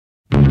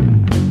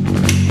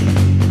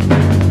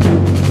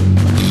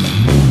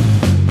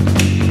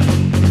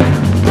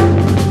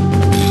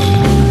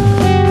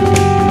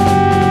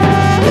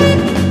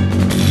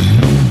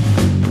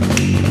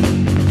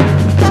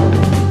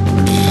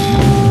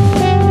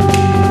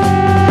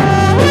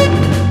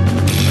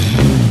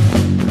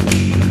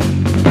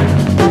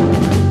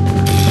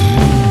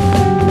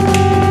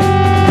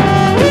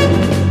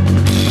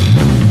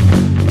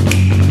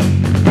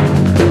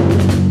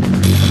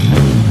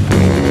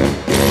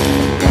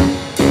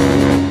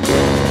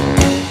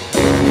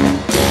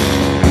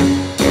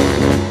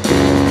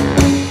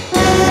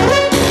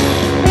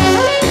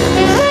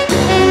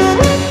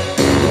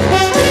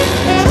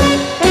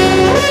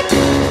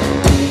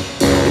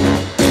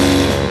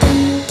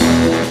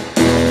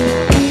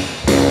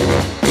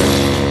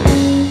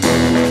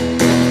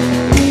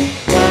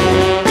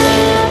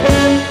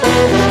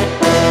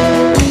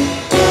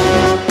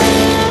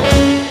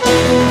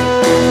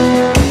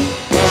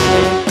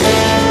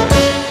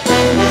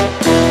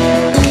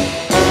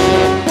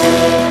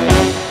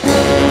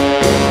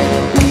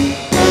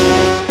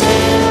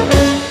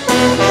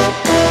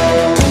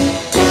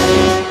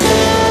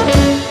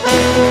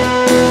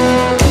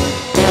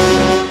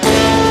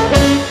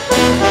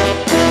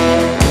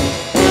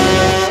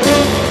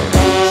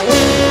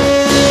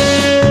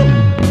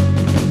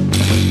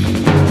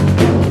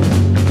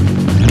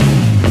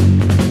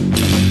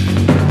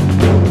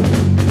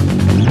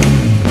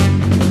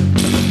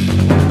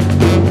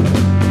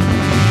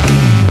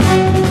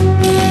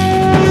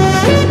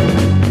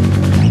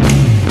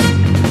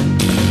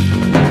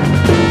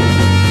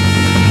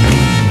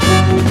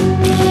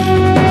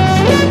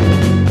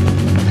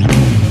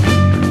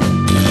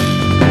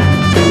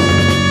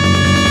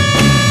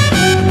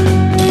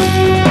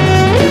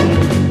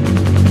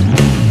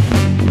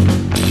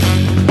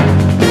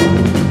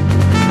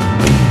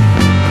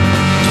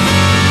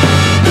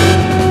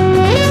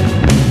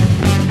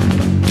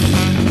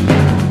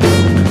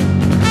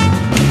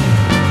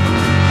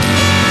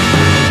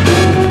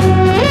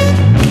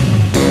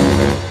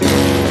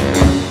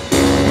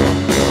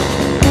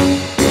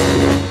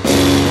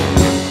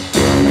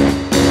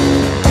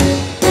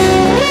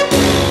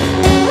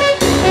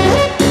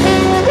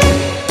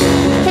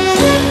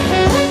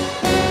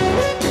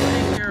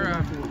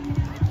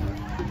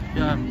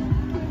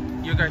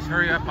guys'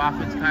 hurry-up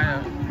offense kind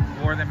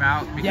of wore them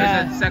out?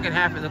 Because in the second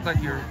half, it looked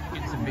like you were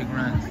getting some big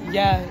runs.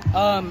 Yeah,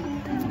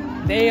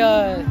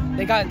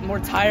 they got more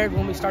tired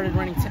when we started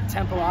running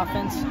tempo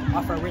offense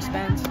off our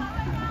wristbands,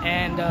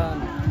 and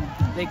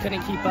they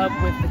couldn't keep up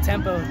with the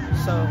tempo,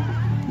 so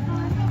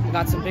we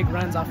got some big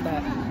runs off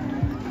that.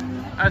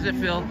 How does it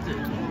feel to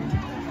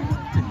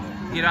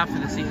get off to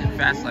the season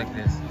fast like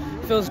this?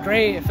 It feels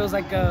great. It feels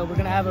like we're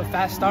going to have a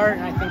fast start,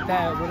 and I think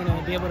that we're going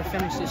to be able to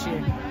finish this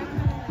year.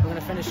 We're going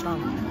to finish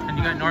strong. And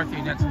you got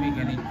Northview next week.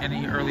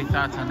 Any early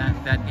thoughts on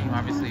that game?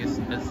 Obviously, it's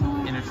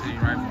inter-city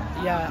rival.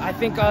 Yeah, I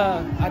think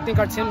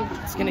our team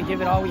is going to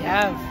give it all we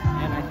have,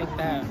 and I think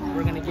that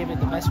we're going to give it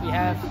the best we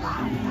have,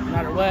 no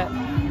matter what.